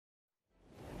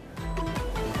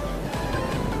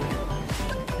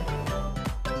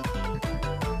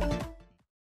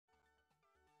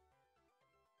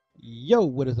Yo,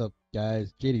 what is up,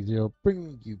 guys? TheJDzero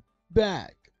bringing you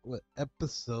back with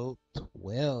episode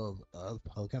 12 of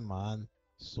Pokemon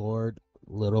Sword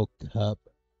Little Cup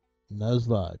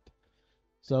Nuzlocke.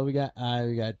 So we got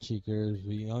Cheekers.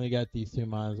 We only got these two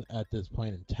mons at this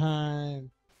point in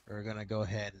time. We're gonna go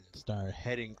ahead and start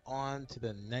heading on to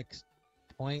the next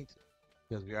point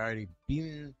because we already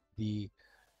beaten the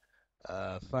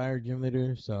fire gym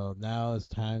leader. So now it's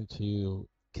time to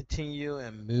continue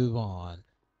and move on.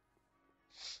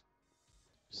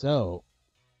 So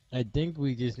I think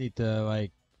we just need to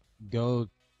go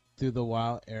through the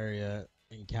wild area,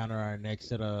 encounter our next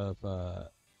set of uh,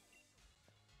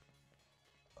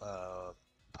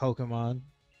 Pokemon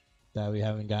that we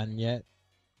haven't gotten yet.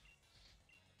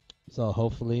 So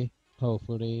hopefully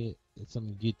it's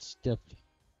some good stuff.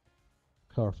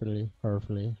 Hopefully.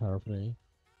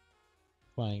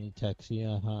 Flying taxi,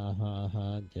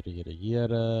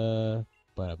 yada,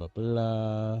 blah blah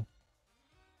blah.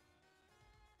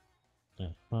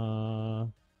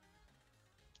 Oh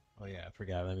yeah, I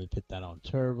forgot. Let me put that on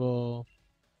turbo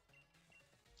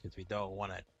because we don't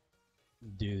want to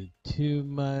do too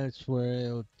much where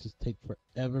it'll just take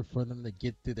forever for them to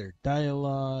get through their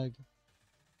dialogue.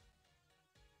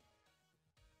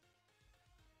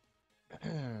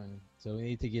 So we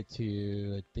need to get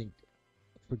to, I think,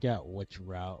 I forgot which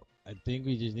route. I think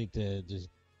we just need to just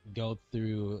go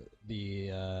through the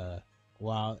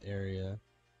wild area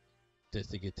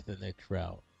just to get to the next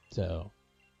route. So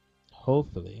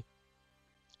hopefully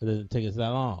it doesn't take us that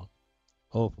long.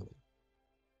 Hopefully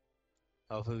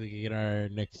we can get our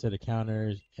next set of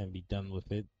counters and be done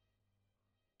with it.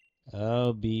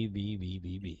 Oh, B.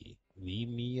 Leave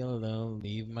me alone.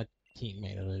 Leave my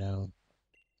teammate alone.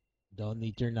 Don't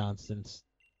need your nonsense.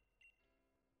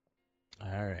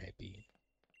 Alright, B.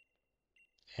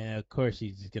 And of course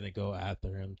he's just gonna go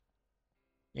after him.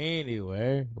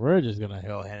 Anyway, we're just gonna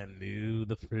go ahead and move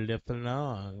the flip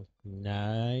along.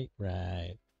 Right.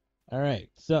 Alright,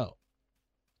 so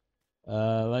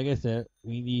like I said,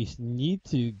 we need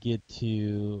to get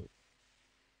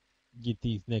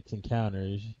these next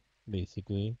encounters,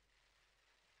 basically.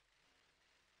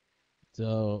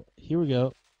 So here we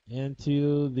go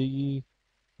into the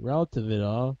route of it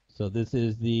all. So this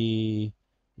is the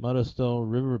Mudstone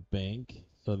Riverbank.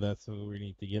 So that's where we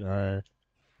need to get our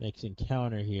next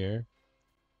encounter here.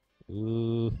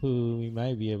 Ooh, we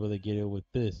might be able to get it with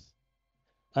this.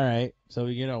 Alright, so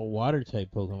we get a water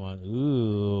type Pokemon.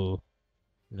 Ooh.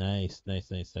 Nice.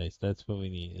 That's what we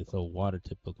need. It's a water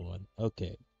type Pokemon.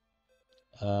 Okay.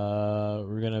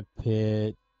 We're gonna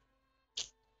pit.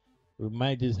 We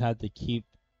might just have to keep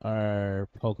our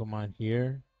Pokemon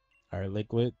here, our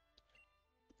liquid,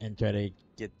 and try to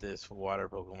get this water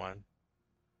Pokemon.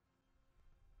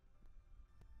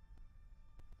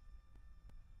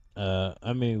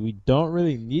 I mean, we don't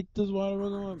really need this water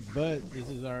Pokemon, but this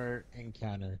is our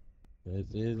encounter. We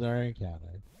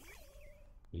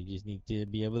just need to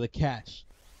be able to catch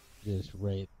this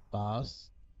right, boss.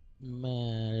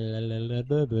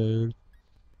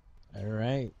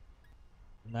 Alright.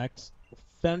 Next,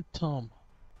 Phantom.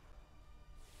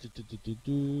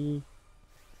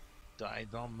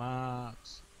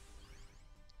 Dynamax.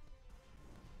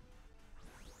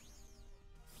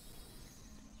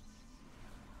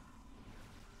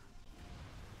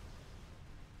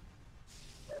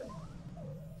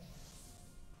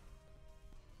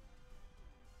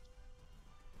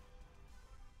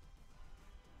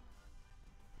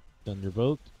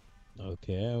 Thunderbolt.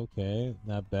 Okay.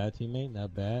 Not bad, teammate.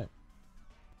 Not bad.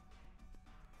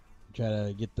 Try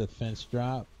to get the fence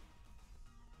drop.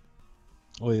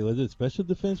 Wait, was it special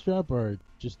defense drop or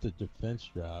just a defense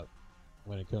drop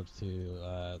when it comes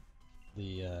to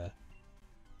the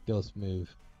ghost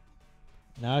move?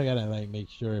 Now I gotta make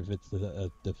sure if it's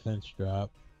a defense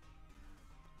drop.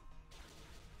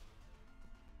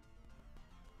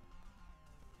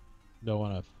 Don't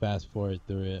want to fast forward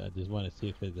through it. I just want to see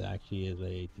if it actually is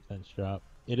a defense drop.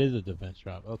 It is a defense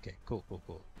drop. Okay, cool.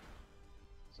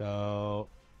 So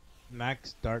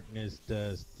Max Darkness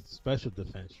does special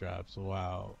defense drops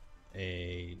while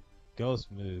a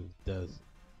ghost move does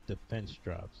defense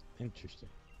drops. Interesting.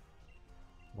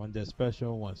 One does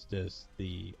special, one does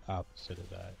the opposite of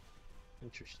that.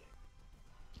 Interesting.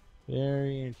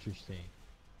 Very interesting.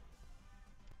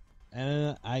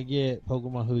 And I get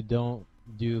Pokemon who don't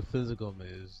do physical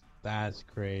moves. That's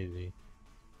crazy.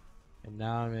 And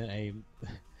now I'm in a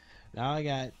now I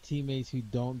got teammates who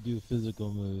don't do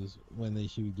physical moves when they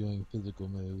should be doing physical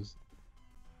moves.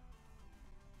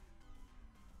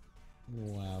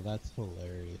 Wow, that's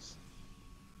hilarious.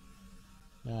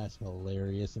 That's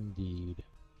hilarious indeed.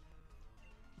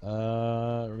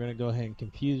 We're gonna go ahead and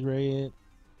confuse ray it.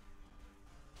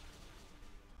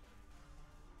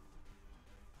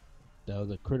 That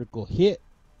was a critical hit.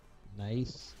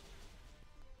 Nice.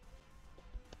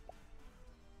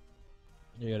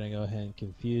 You're gonna go ahead and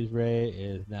confuse ray.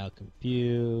 It is now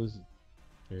confused.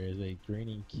 There is a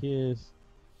draining kiss.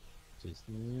 Just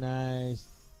nice.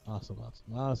 Awesome,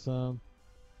 awesome, awesome.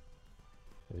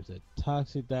 There's a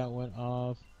toxic that went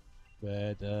off.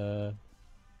 But we're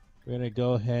gonna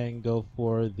go ahead and go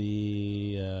for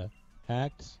the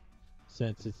hacks.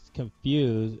 Since it's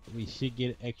confused, we should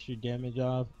get extra damage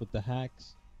off with the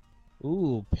hacks.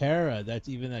 Ooh, para. That's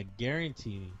even a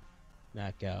guaranteed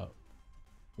knockout.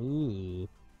 Ooh.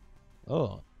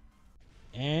 Oh.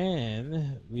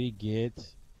 And we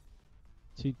get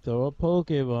to throw a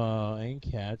Pokeball and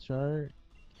catch our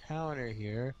counter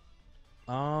here.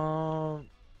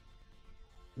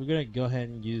 We're gonna go ahead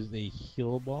and use the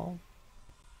heal ball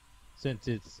since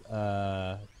it's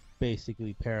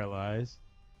basically paralyzed.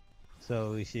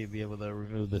 So we should be able to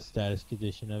remove the status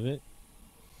condition of it.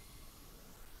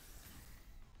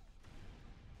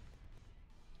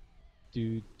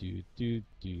 Do do do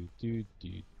do do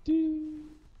do do.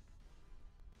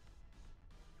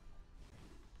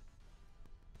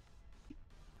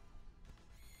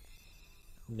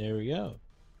 There we go.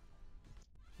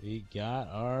 We got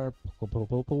our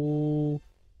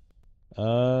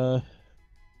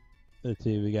let's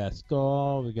see, we got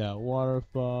Skull, we got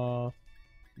Waterfall.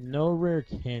 No rare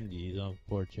candies,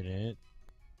 unfortunate.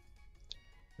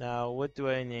 Now, what do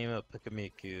I name a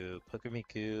Pukamiku?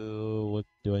 Pukamiku, what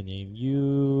do I name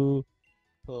you?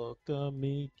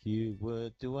 Pukamiku,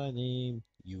 what do I name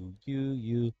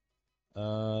you?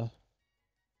 Uh, I'm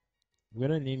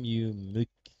gonna name you Muk.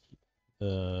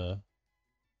 Uh,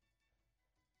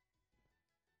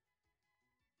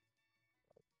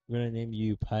 I'm gonna name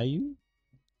you Payu.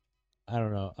 I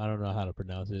don't know. I don't know how to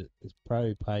pronounce it. It's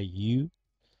probably Payu,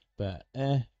 but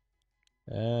uh,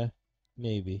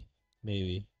 maybe,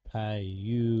 maybe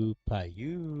Payu.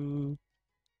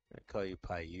 I call you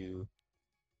Payu,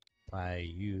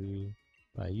 Payu,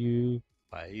 Payu,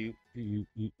 Payu,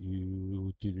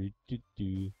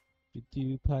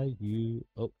 Payu.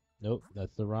 Oh, nope,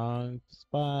 that's the wrong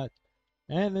spot.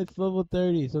 And it's level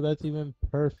 30, so that's even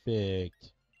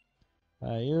perfect.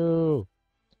 Payu.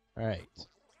 Alright,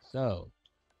 so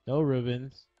no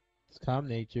ribbons. It's calm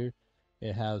nature.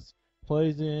 It has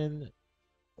poison.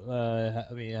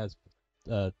 It has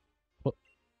uh,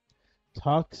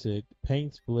 toxic,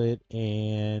 pain split,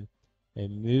 and a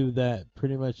move that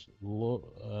pretty much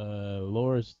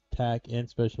lowers attack and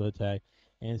special attack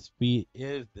and speed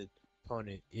if the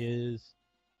opponent is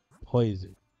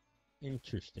poison.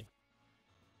 Interesting.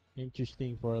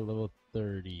 Interesting for a level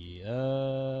 30.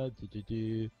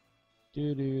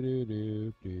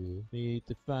 Do. Need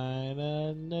to find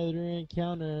another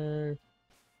encounter.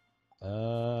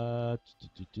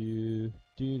 Do.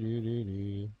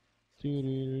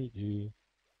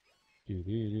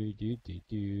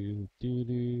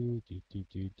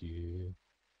 Do.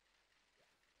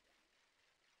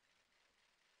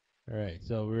 Alright,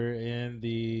 so we're in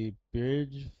the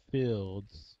bridge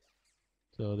fields.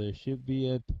 So there should be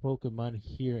a Pokemon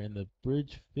here in the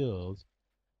bridge fields.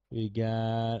 We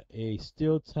got a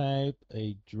steel type,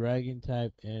 a dragon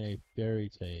type, and a fairy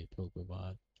type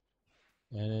Pokemon.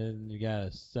 And then we got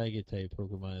a psychic type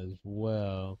Pokemon as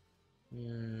well.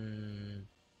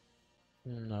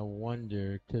 I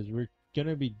wonder, because we're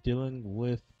gonna be dealing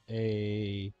with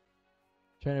trying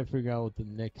to figure out what the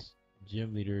next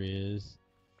gym leader is.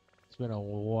 It's been a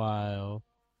while.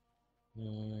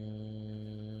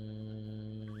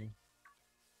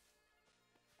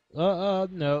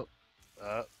 No.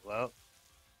 Well.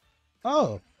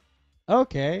 Oh,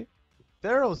 okay.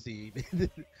 Feral Seed.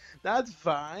 That's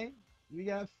fine. We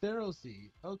got Feral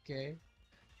Seed. Okay.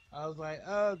 I was like,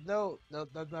 no,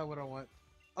 that's not what I want.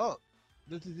 Oh,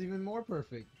 this is even more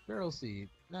perfect. Feral Seed.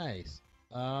 Nice.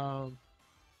 Um,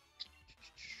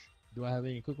 do I have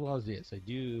any quick laws? Yes, I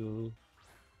do.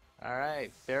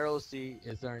 Alright, Feral Seed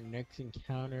is our next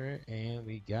encounter, and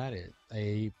we got it.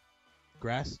 A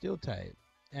grass steel type.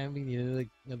 And we needed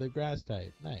another grass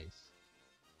type. Nice.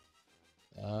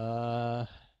 Uh,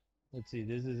 let's see.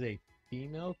 This is a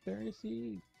female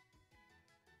Pharisee.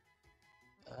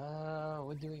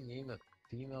 What do we name a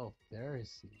female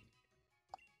Pharisee?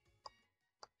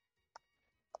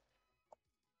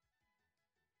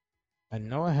 I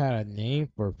know I had a name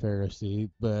for Pharisee,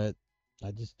 but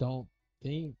I just don't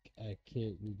think I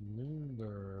can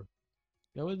remember.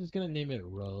 I was just gonna name it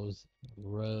Rose.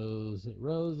 Rose.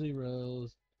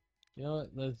 You know what?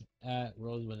 Let's add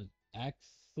Rose with an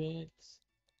accent.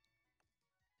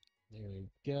 There we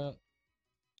go.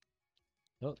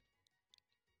 Oh,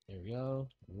 there we go.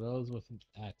 Rose with an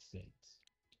accent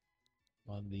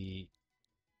on the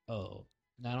O.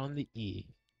 Not on the E,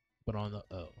 but on the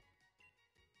O.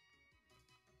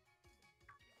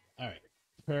 Alright.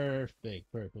 Perfect.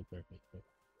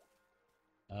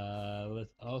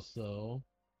 Let's also,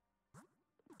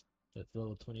 that's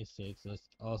level 26. Let's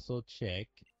also check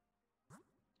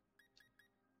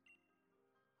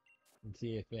and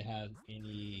see if it has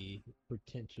any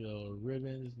potential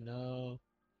ribbons. No.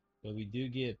 But we do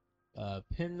get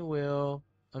pin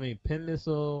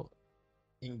missile,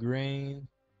 ingrained,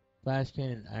 flash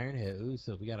cannon, iron head. Ooh,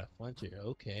 so we got a flincher.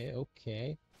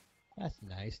 Okay. That's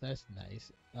nice. Do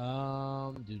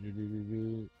do do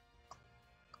do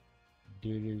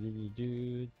do do do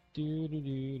do do do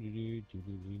do do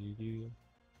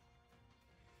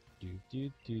do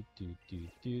do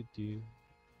do do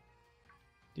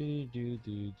do do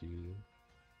do do.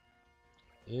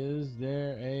 Is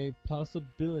there a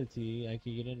possibility I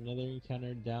could get another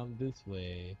encounter down this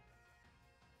way?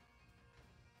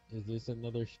 Is this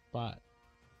another spot?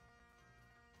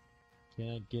 Can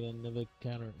I get another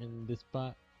counter in this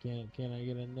spot? Can I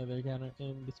get another counter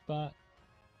in this spot?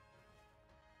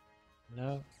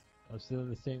 No? I'm still in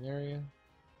the same area?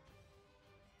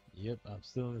 Yep, I'm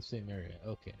still in the same area.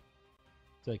 Okay.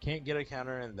 So I can't get a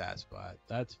counter in that spot.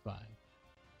 That's fine.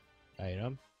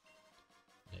 Item.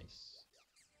 Nice.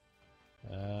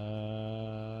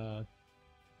 I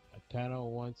kind of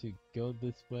want to go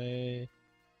this way,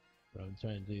 but I'm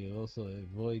trying to also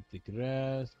avoid the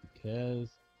grass because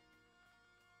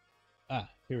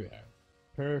here we are.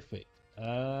 Perfect.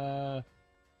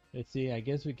 Let's see. I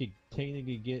guess we could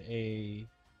technically get a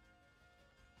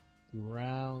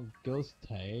ground ghost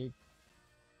type.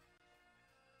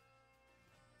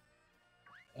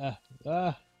 Ah,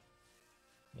 ah,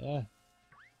 ah.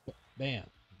 Bam.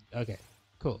 Okay,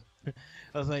 cool.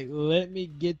 I was like, let me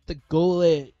get the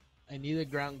gullet. I need a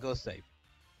ground ghost type.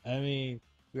 I mean,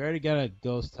 we already got a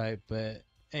ghost type, but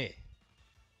hey,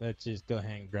 let's just go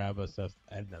ahead and grab us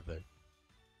another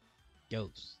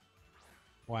ghost.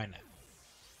 Why not?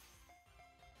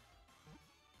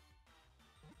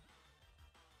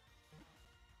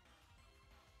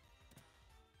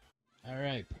 All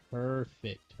right,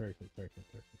 perfect.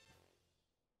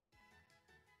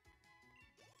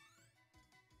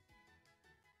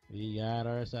 We got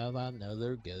ourselves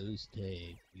another ghost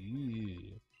type.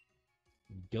 Ooh.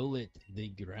 Golett, the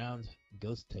ground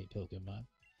ghost type Pokemon.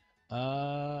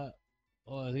 Well,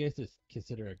 I guess it's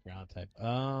considered a ground type.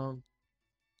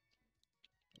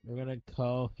 We're gonna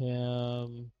call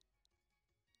him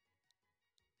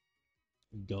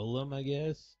Golem, I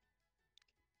guess.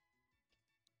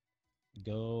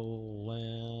 Golem.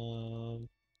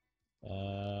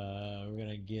 We're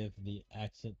gonna give the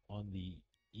accent on the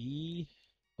E.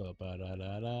 Ba ba da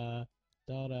da da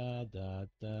da da da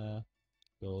da.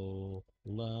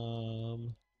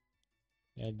 Golem.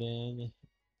 And then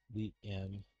the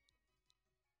M.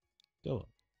 Golem.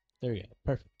 There you go.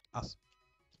 Perfect. Awesome.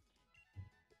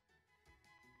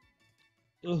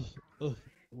 Ugh, ugh.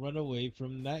 Run away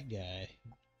from that guy.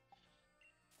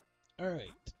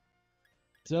 Alright.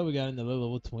 So we got another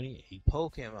level 28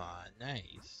 Pokemon.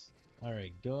 Nice.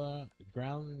 Alright, go out.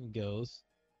 Ground Ghost.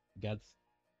 Got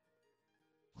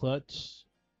Clutch.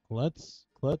 Clutch.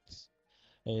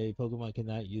 A Pokemon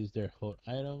cannot use their hold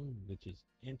item, which is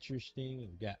interesting.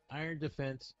 We got Iron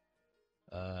Defense,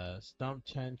 Stomp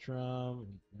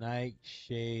Tantrum,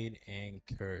 Nightshade, and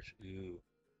Curse. Ooh.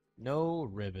 No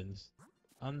ribbons,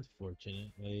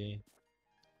 unfortunately.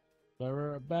 But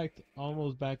we're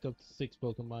almost back up to 6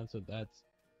 Pokemon, so that's...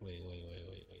 Wait.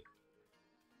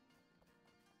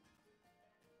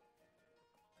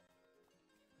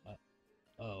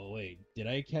 Oh, wait. Did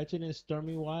I catch it in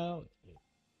Stormy Wild?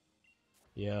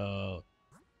 Yo,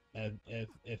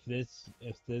 if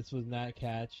this was not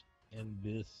catch in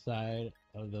this side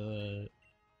of the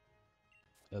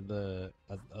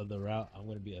route, I'm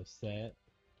gonna be upset.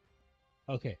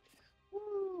 Okay.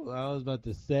 Woo, I was about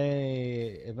to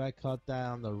say if I caught that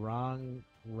on the wrong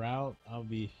route, I'll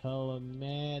be hella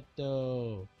mad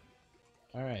though.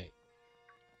 All right,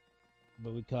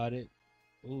 but we caught it.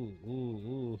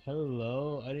 Ooh.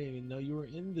 Hello. I didn't even know you were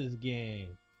in this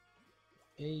game.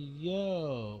 Hey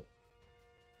yo.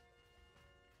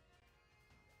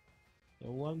 The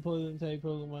one poison type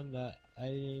Pokemon that I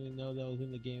didn't even know that was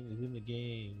in the game is in the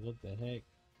game. What the heck?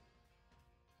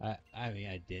 I mean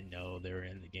I did know they were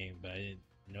in the game, but I didn't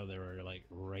know they were like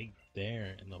right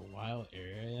there in the wild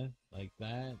area like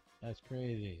that. That's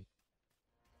crazy.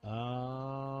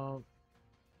 All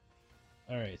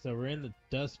right, so we're in the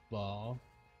Dust Ball.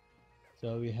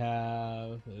 So we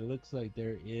have, it looks like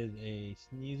there is a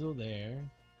Sneasel there.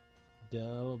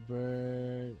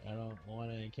 Delbert, I don't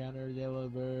want to encounter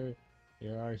Delbert.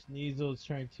 There are Sneasels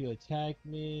trying to attack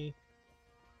me.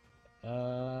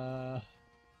 Is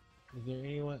there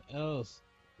anyone else?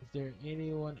 Is there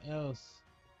anyone else?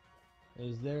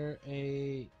 Is there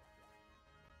a...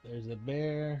 There's a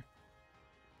bear.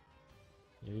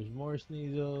 There's more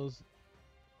Sneasels.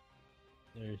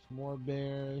 There's more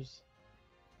bears.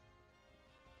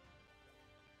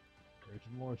 There's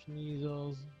more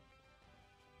Sneasels.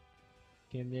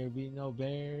 Can there be no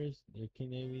bears?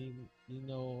 Can there be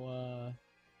no,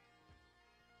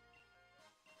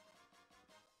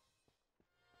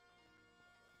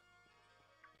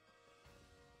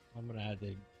 I'm gonna have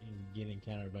to get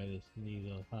encountered by this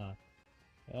Sneasel, huh?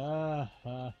 I'm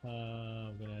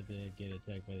gonna have to get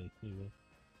attacked by this Sneasel.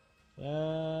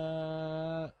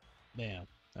 Bam.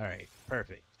 Alright,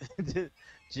 perfect.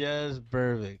 Just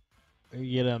perfect.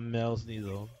 We get a male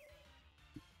Sneasel.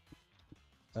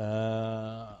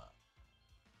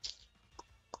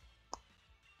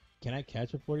 Can I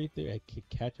catch a 43? I can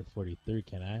catch a 43,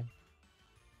 can I?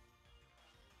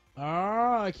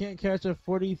 Oh, I can't catch a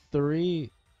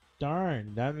 43.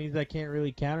 Darn, that means I can't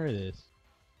really counter this.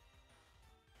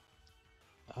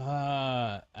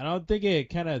 I don't think it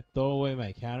kind of throw away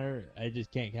my counter. I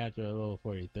just can't capture a level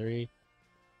 43.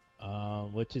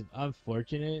 Which is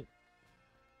unfortunate.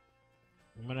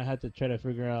 I'm gonna have to try to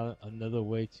figure out another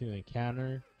way to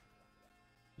encounter.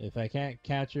 If I can't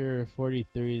capture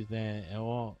 43s, then it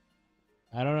won't.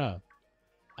 I don't know.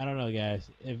 I don't know, guys.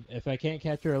 If I can't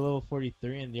capture a level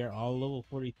 43 and they're all level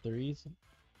 43s.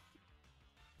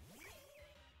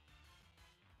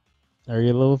 Are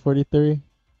you level 43?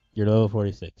 You're level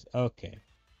 46. Okay.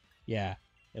 Yeah.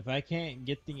 If I can't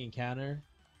get the encounter,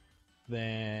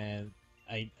 then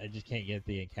I just can't get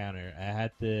the encounter. I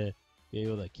had to be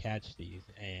able to catch these,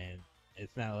 and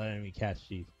it's not letting me catch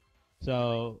these.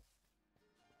 So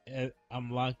I'm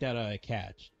locked out of a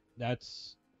catch.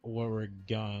 That's what we're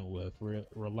going with. We're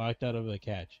locked out of a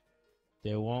catch.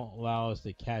 They won't allow us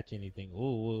to catch anything. Ooh,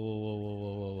 whoa, whoa, whoa, whoa,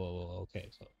 whoa, whoa, whoa, whoa. Okay,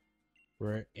 so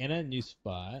we're in a new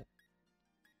spot.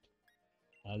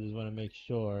 I just want to make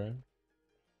sure,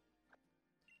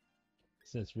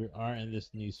 since we are in this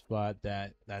new spot,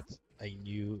 that's a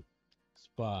new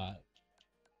spot.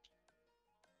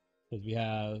 Because we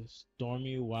have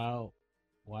Stormy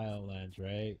Wildlands,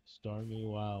 right? Stormy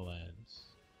Wildlands.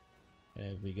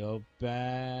 And if we go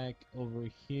back over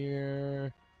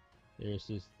here, there's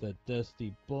just the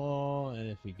Dusty Ball. And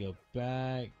if we go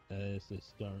back, that is the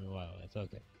Stormy Wildlands.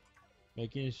 Okay.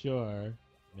 Making sure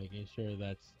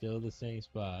that's still the same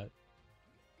spot.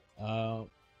 But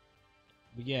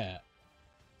yeah,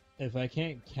 if I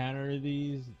can't counter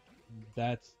these,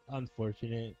 that's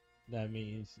unfortunate. That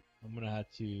means I'm gonna have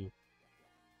to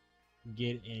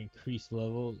get increased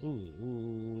levels.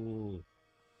 Ooh.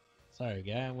 Sorry,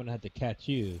 guy. I'm gonna have to catch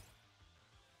you.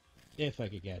 If I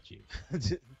could catch you.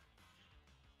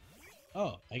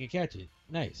 Oh, I can catch it.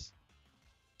 Nice.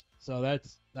 So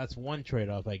that's one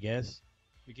trade-off, I guess.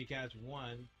 We can catch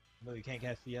one, but we can't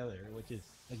catch the other, which is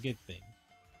a good thing.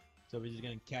 So we're just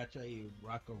gonna catch a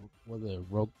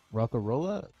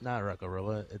Rockarola? Not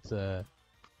Rockarola. It's a...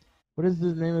 What is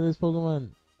the name of this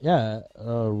Pokemon? Yeah,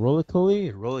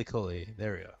 Roly-Coly? Roly-Coly.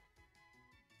 There we go.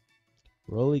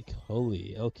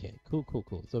 Roly-Coly. Okay,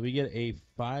 cool. So we get a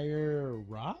Fire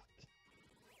Rock type?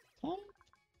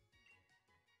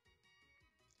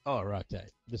 Oh, a Rock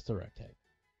type. Just a Rock type.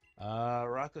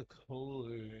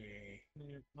 Rockacoly.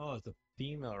 Oh, it's a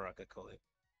female Rockacoly.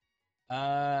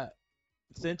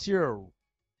 Since you're a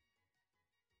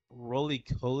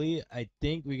Roly-Coly, I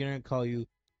think we're gonna call you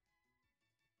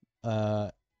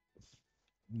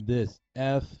this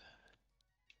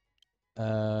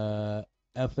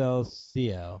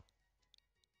FLCL.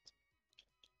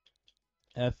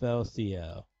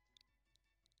 FLCL.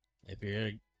 If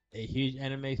you're a huge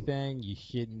anime fan, you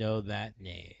should know that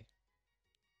name.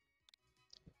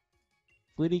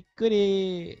 Goody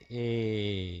goody.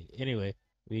 Hey. Anyway,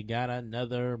 we got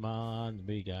another mon.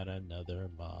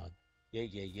 Yeah.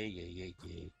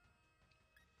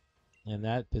 And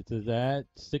that puts us at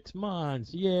 6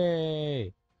 mons.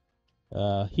 Yay!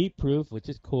 Heat proof, which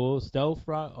is cool. Stealth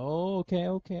rock. Oh,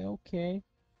 okay.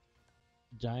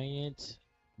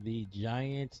 The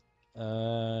giant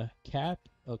cap.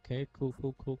 Okay,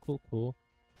 cool.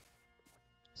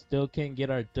 Still can't get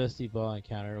our Dusty Ball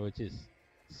encounter, which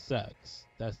sucks.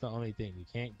 That's the only thing. We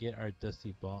can't get our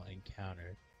Dusty Ball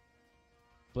encounter.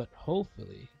 But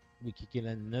hopefully, we could get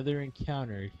another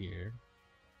encounter here.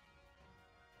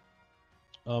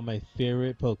 Oh, my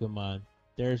favorite Pokemon.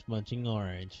 There's Munching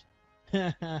Orange.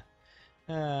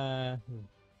 uh,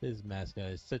 this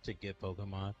mascot is such a good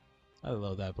Pokemon. I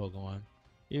love that Pokemon.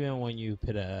 Even when you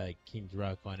put a King's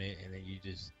Rock on it and then you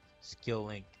just skill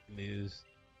link moves,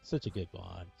 such a good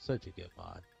bond. Such a good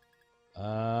bond.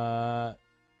 I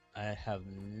have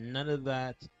none of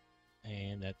that,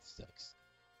 and that sucks.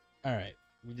 All right,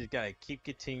 we just gotta keep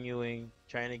continuing,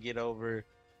 trying to get over.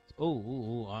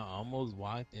 Oh, I almost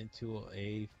walked into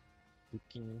a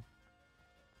freaking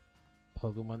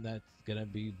Pokemon that's gonna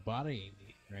be bodying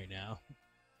me right now.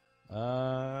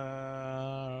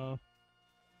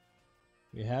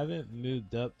 We haven't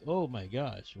moved up. Oh my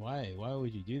gosh, why? Why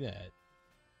would you do that?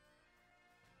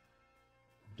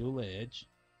 Dual edge.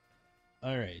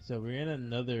 All right, so we're in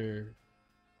another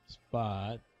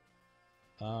spot.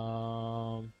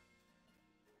 Um,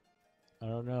 I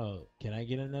don't know. Can I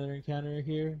get another encounter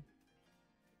here?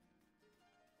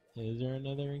 Is there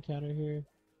another encounter here?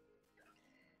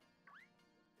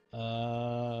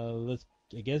 Let's.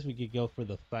 I guess we could go for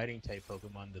the fighting type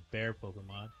Pokemon, the bear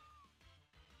Pokemon,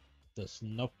 the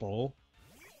Snuffle.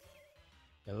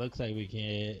 It looks like we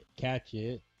can catch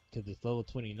it because it's level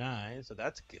 29, so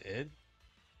that's good.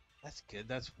 That's good.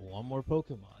 That's one more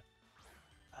Pokemon.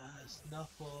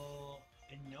 Snuffle.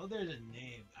 I know there's a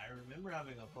name. I remember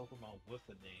having a Pokemon with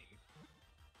a name.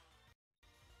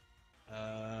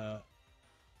 Uh,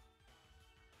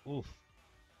 oof.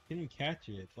 Didn't catch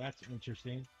it. That's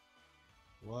interesting.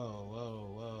 Whoa,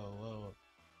 whoa, whoa,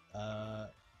 whoa.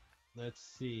 Let's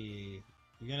see.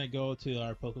 We're gonna go to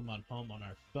our Pokemon home on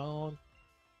our phone.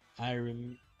 I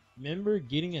remember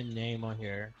getting a name on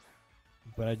here,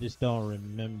 but I just don't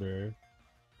remember.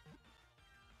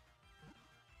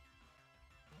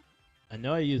 I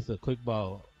know I used the quick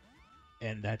ball,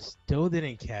 and that still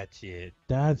didn't catch it.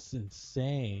 That's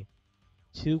insane.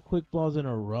 Two quick balls in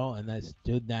a row, and that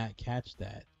still not catch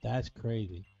that. That's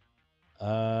crazy.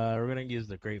 We're gonna use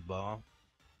the great ball.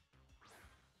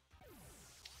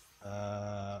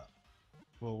 Uh,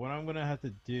 well, what I'm gonna have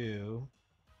to do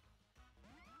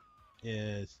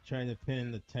is try to pin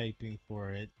in the typing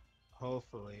for it.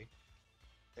 Hopefully,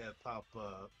 it'll pop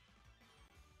up,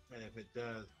 and if it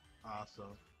does,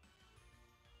 awesome.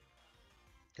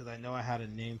 Because I know I had a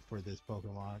name for this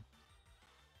Pokemon.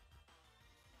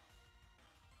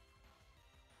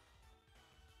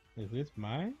 Is this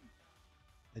mine?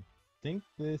 I think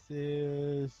this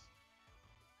is.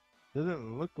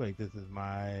 Doesn't look like this is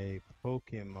my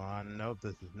Pokemon. Nope,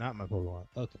 this is not my Pokemon.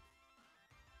 Okay.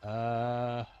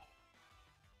 Uh,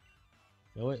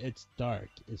 you know what? It's dark.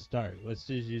 It's dark. Let's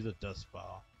just use a dust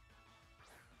ball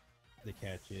to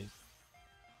catch it.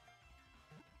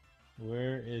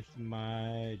 Where is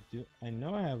my? I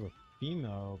know I have a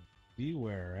female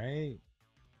Beware, right?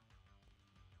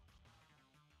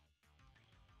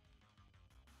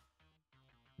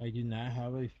 I do not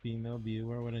have a female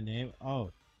Beware with a name.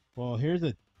 Oh, well, here's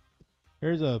a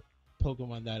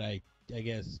Pokemon that I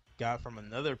guess got from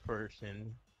another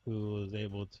person who was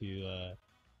able to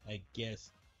I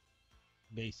guess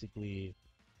basically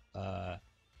uh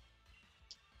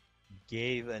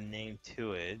gave a name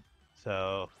to it.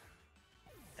 So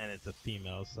and it's a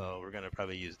female, so we're gonna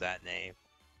probably use that name.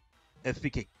 If we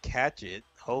could catch it,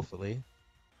 hopefully.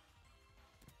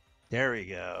 There we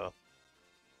go.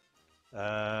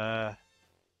 Uh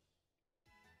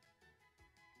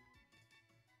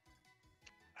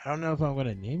I don't know if I'm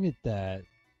gonna name it that.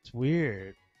 It's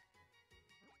weird.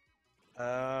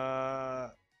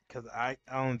 Cause I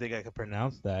don't think I could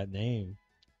pronounce that name.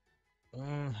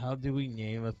 How do we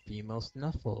name a female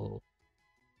Snuffle?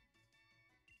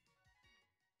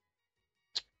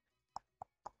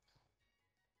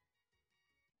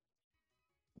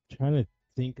 I'm trying to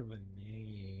think of a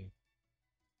name.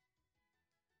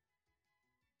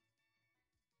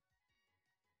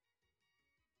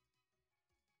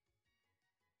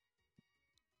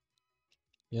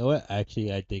 You know what?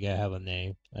 Actually, I think I have a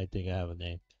name. I think I have a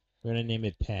name. We're gonna name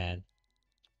it Pan.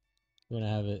 We're gonna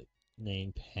have it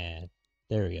named Pan.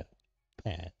 There we go.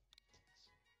 Pan.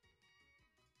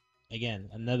 Again,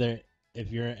 another.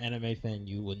 If you're an anime fan,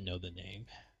 you would know the name.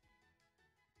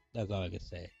 That's all I can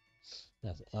say.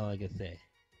 That's all I can say.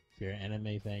 If you're an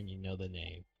anime fan, you know the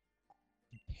name.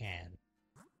 Pan.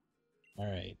 All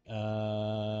right.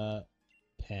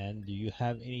 Pan, do you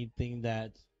have anything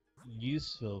that's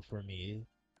useful for me?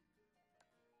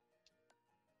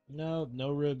 No,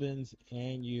 no ribbons,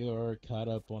 and you are caught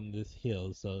up on this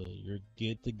hill, so you're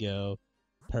good to go.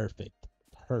 Perfect.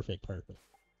 Perfect, perfect.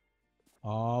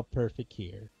 All perfect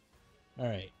here. All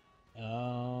right.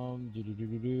 Do do do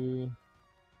do do.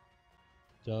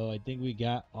 So I think we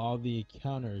got all the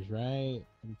counters, right?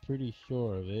 I'm pretty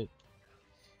sure of it.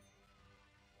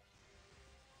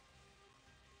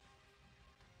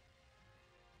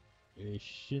 There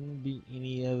shouldn't be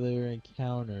any other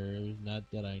encounters, not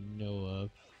that I know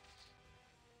of.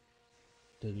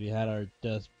 Because we had our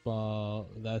dust ball.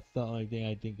 That's the only thing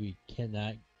I think we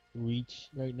cannot reach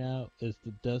right now is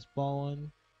the dust ball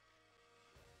one.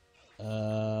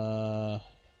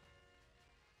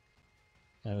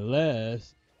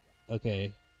 Unless,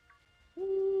 okay.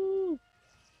 Woo!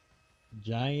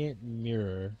 Giant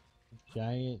mirror.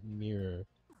 Giant mirror.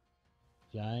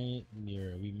 Giant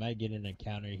mirror. We might get an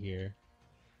encounter here.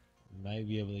 We might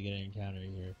be able to get an encounter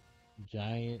here.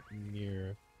 Giant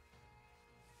mirror.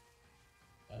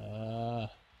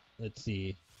 Let's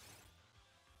see.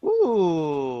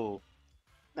 Ooh!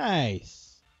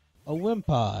 Nice! A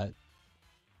Wimpod.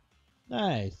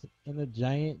 Nice. And a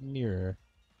giant mirror.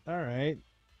 Alright.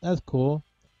 That's cool.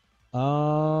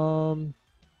 Um,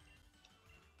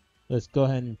 let's go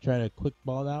ahead and try to quick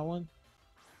ball that one.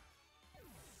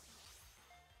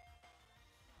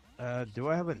 Do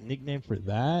I have a nickname for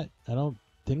that? I don't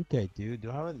think I do.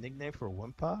 Do I have a nickname for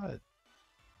Wimpod?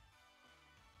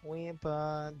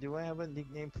 Wimpod, do I have a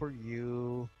nickname for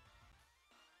you?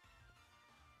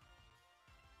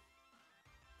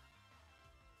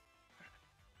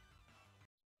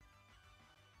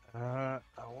 I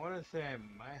want to say I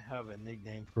might have a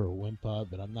nickname for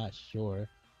Wimpod, but I'm not sure.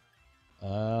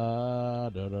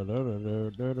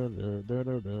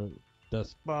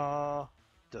 Dust ball,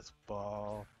 dust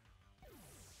ball.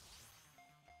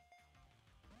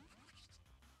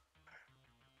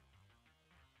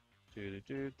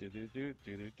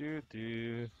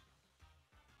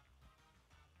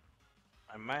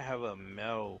 I might have a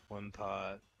male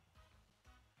Wimpod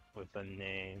with a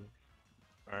name,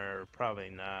 or probably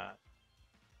not.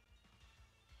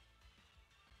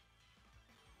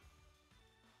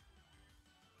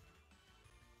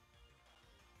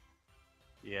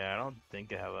 Yeah, I don't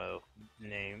think I have a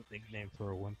nickname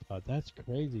for a Wimpod. That's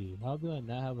crazy. How do I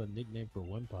not have a nickname for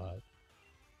Wimpod?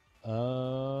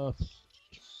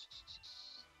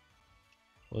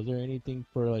 Was there anything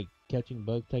for like catching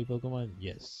bug type Pokemon?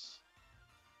 Yes.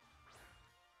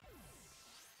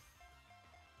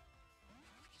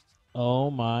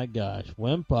 Oh my gosh,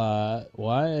 Wimpod,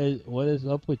 what is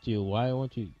up with you? Why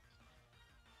won't you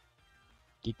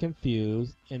get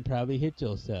confused and probably hit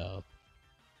yourself?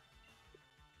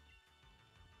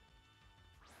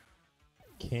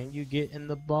 Can you get in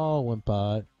the ball,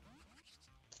 Wimpod?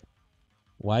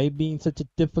 Why you being such a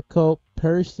difficult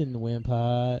person,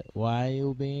 Wimpod? Why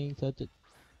you being such a...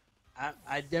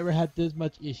 I never had this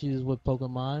much issues with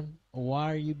Pokemon.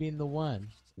 Why are you being the one?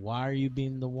 Why are you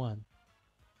being the one?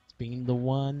 It's being the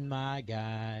one, my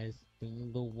guys.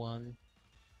 Being the one.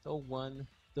 The one.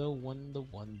 The one. The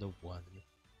one. The one.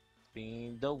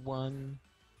 Being the one.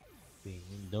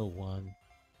 Being the one.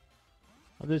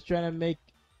 I'm just trying to make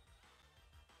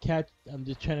I'm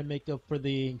just trying to make up for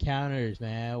the encounters,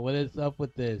 man. What is up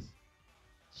with this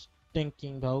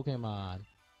stinking Pokemon?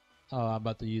 Oh, I'm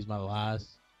about to use my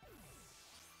last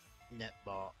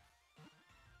netball.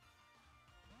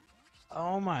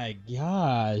 Oh my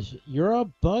gosh, you're a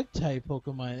bug type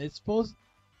Pokemon. It's supposed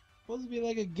to be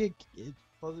like a good. It's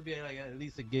supposed to be like at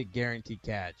least a good guaranteed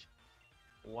catch.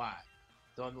 Why?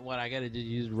 So what? I gotta just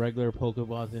use regular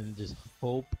Pokeballs and just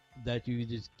hope that you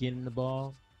just get in the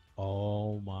ball.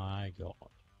 Oh my god.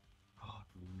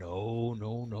 No,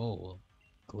 no, no.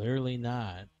 Clearly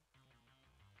not.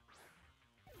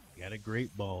 Got a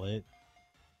great ball it.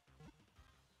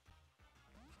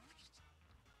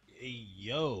 Hey,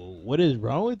 yo, what is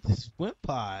wrong with this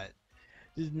Wimpod?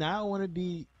 Does not want to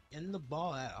be in the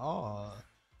ball at all.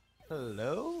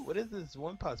 Hello? What is this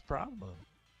Wimpod's problem?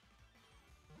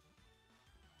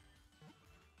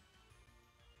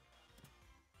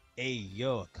 Hey,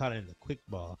 yo, I caught it in the quick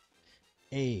ball.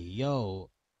 Hey, yo.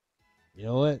 You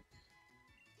know what?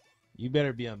 You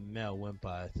better be a male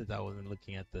Wimpod since I wasn't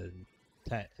looking at the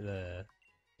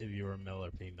if you were male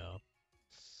or female.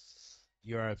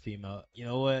 You're a female. You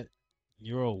know what?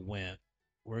 You're a wimp.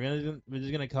 We're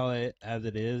just gonna call it as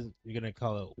it is. We're gonna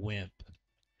call it wimp.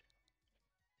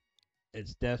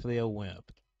 It's definitely a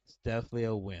wimp. It's definitely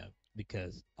a wimp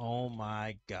because oh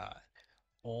my god,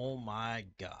 oh my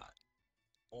god,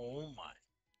 oh my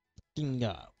fucking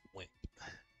god, wimp.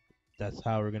 That's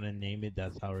how we're gonna name it.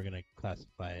 That's how we're gonna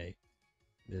classify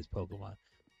this Pokemon.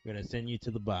 We're gonna send you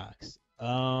to the box.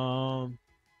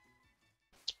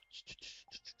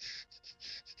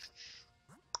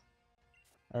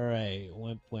 All right,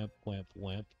 wimp, wimp, wimp,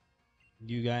 wimp.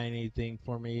 You got anything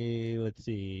for me? Let's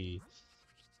see.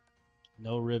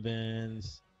 No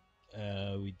ribbons.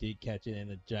 We did catch it in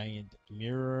a giant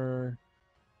mirror.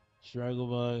 Struggle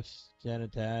Bucks, Jet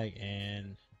Attack,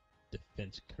 and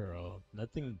defense curl.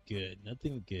 Nothing good.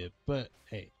 Nothing good. But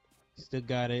hey, still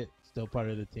got it. Still part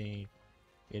of the team.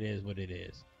 It is what it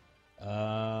is.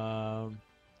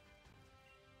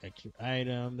 Extra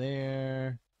item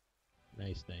there.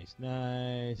 Nice, nice,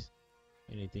 nice.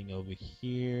 Anything over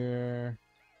here?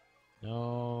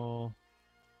 No.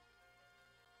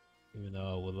 Even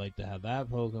though I would like to have that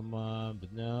Pokemon,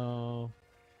 but no.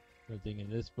 Nothing in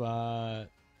this spot.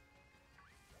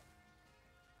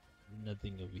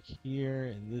 Nothing over here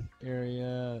in this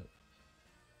area.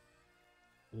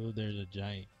 Oh, there's a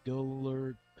giant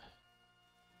Golurt.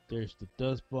 There's the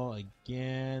Dust Ball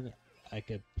again. I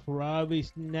could probably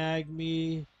snag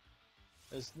me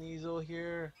a Sneasel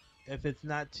here if it's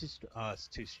not too strong. Oh, it's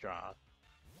too strong.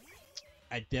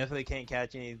 I definitely can't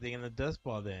catch anything in the Dust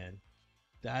Ball then.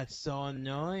 That's so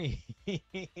annoying.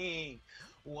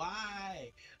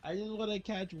 Why? I just want to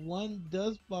catch one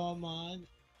Dust Ball, man,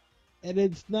 and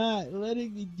it's not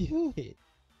letting me do it.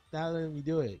 Not letting me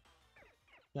do it.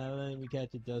 Not letting me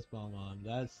catch a Dust Ball, man.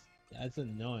 That's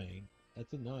annoying.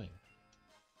 That's annoying.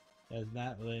 That's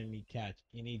not letting me catch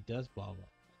any Dust Ball.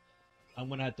 I'm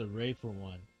gonna have to raid for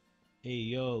one. Hey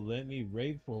yo, let me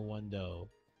raid for one though.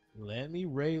 Let me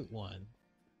raid one.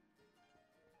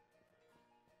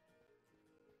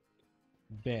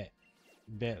 Bet.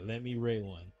 Bet, let me raid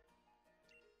one.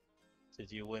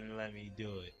 Since you wouldn't let me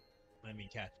do it. Let me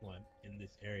catch one in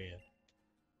this area.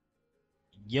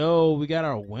 Yo, we got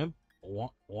our wimp.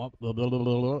 Womp, womp, blah, blah, blah,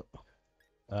 blah, blah.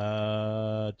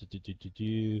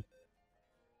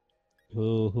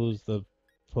 Who's the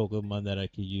Pokemon that I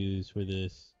could use for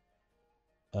this?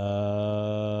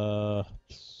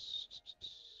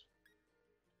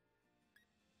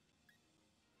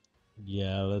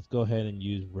 Yeah, let's go ahead and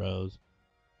use Rose.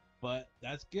 But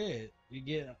that's good. We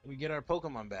get our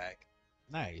Pokemon back.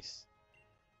 Nice.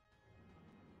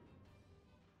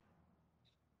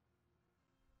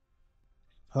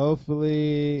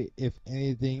 Hopefully, if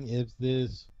anything, if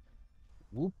this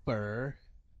Wooper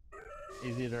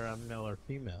is either a male or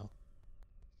female.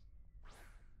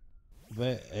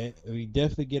 But we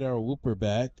definitely get our Wooper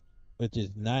back, which is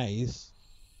nice,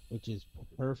 which is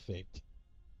perfect.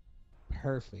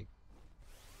 Perfect.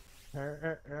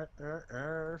 Perfect.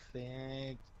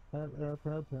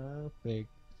 Perfect.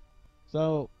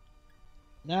 So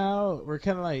now we're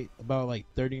kind of like about like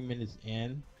 30 minutes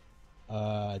in.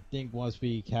 I think once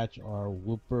we catch our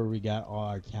Wooper, we got all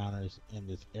our counters in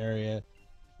this area,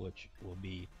 which will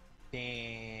be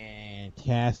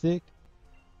fantastic.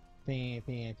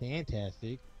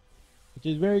 Fantastic. Which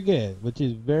is very good. Which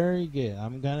is very good.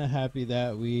 I'm kind of happy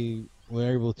that we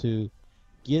were able to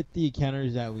get the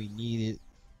counters that we needed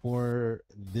for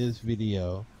this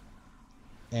video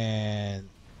and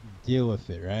deal with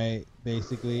it, right?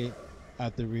 Basically,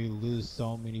 after we lose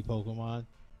so many Pokemon,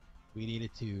 we needed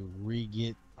to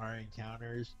re-get our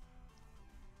encounters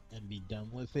and be done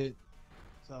with it.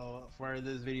 So for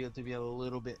this video to be a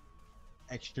little bit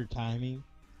extra timing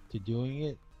to doing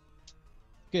it,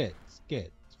 good. It's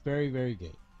good. It's very, very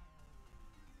good.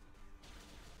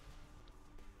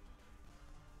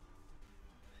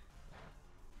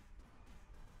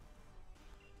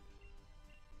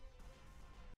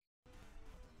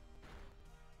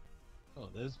 Oh,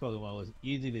 this Pokemon was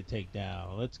easy to take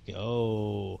down. Let's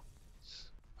go.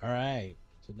 Alright.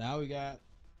 So now we got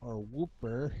our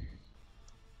Wooper.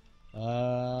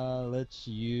 Let's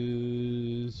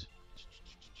use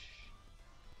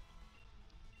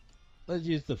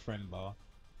the friend ball.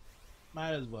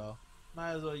 Might as well.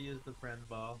 Might as well use the friend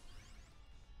ball.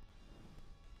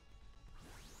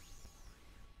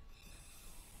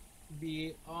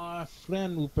 Be our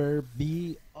friend, Wooper.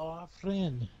 Be our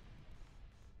friend.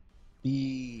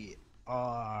 Be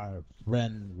our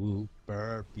friend,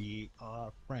 Wooper. Be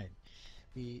our friend.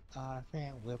 Be our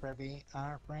friend, Wooper. Be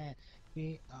our friend.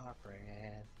 Be our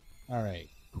friend. Alright,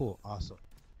 cool, awesome.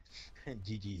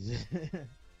 GG's.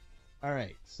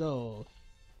 Alright, so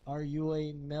are you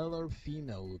a male or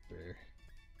female Wooper?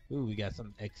 Ooh, we got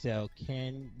some XL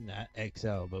not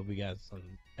XL, but we got some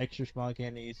extra small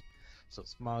candies. So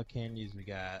small candies, we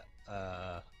got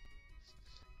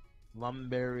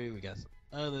Lumberry, we got some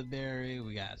other berry,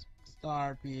 we got some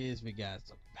Starpiece, we got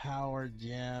some Power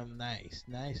Gem. Nice,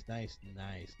 nice, nice,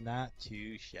 nice. Not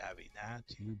too shabby, not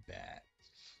too bad.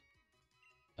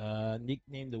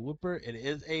 Nickname the Wooper. It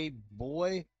is a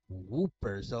boy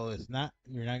Wooper, so it's not,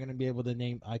 you're not gonna be able to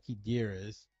name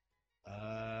Akidiras.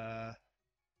 I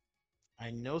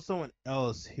know someone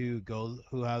else who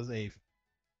has a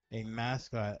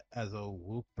mascot as a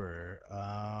Wooper.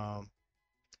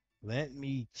 Let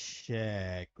me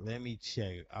check. Let me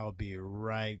check. I'll be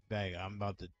right back. I'm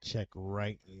about to check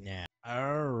right now.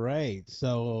 All right.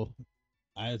 So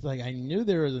I was like, I knew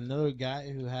there was another guy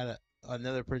who had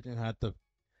another person who had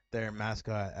their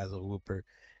mascot as a whooper.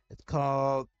 It's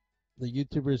called the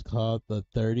YouTuber is called the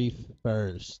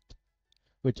 31st,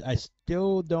 which I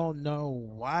still don't know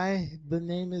why the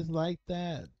name is like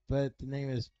that, but the name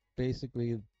is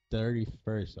basically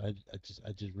 31st. I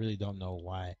just really don't know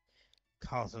why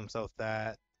calls himself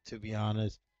that. To be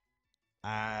honest,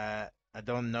 I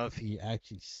don't know if he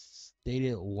actually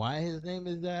stated why his name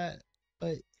is that,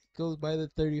 but it goes by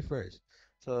the 31st.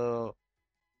 So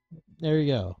there we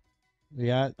go. We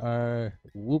got our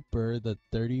Whooper the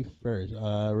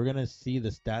 31st. We're gonna see the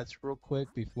stats real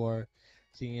quick before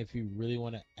seeing if you really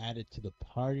want to add it to the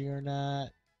party or not.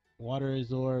 Water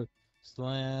Resort,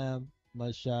 Slam,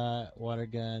 Mudshot, Water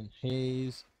Gun,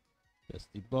 Haze,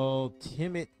 Dusty Bowl,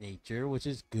 Timid Nature, which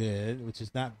is good, which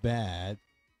is not bad.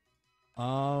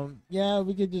 Yeah,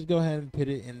 we could just go ahead and put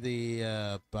it in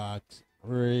the box,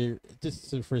 or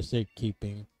just for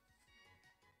safekeeping.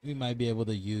 We might be able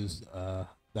to use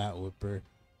that Whooper.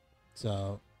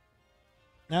 So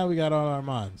now we got all our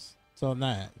mons. So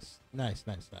nice.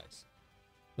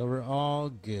 So we're all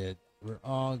good. We're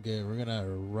all good. We're gonna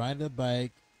ride a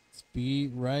bike,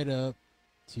 speed right up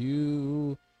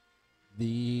to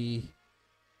the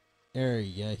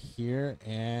area here,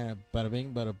 and bada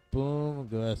bing, bada boom.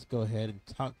 Let's go ahead and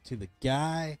talk to the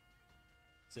guy.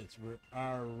 Since we're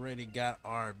already got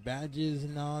our badges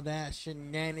and all that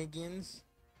shenanigans.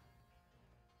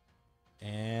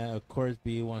 And of course,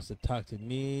 B wants to talk to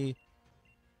me.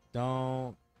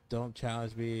 Don't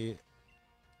challenge me,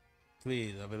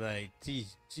 please. I'll be like,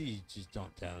 geez, just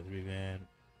don't challenge me, man.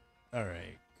 All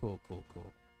right, cool.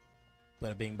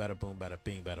 Bada bing, bada boom, bada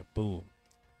bing, bada boom.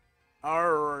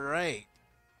 All right,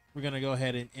 we're gonna go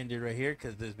ahead and end it right here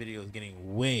because this video is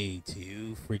getting way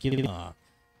too freaking long.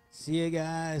 See you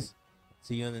guys.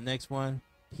 See you in the next one.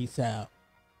 Peace out.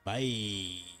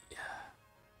 Bye.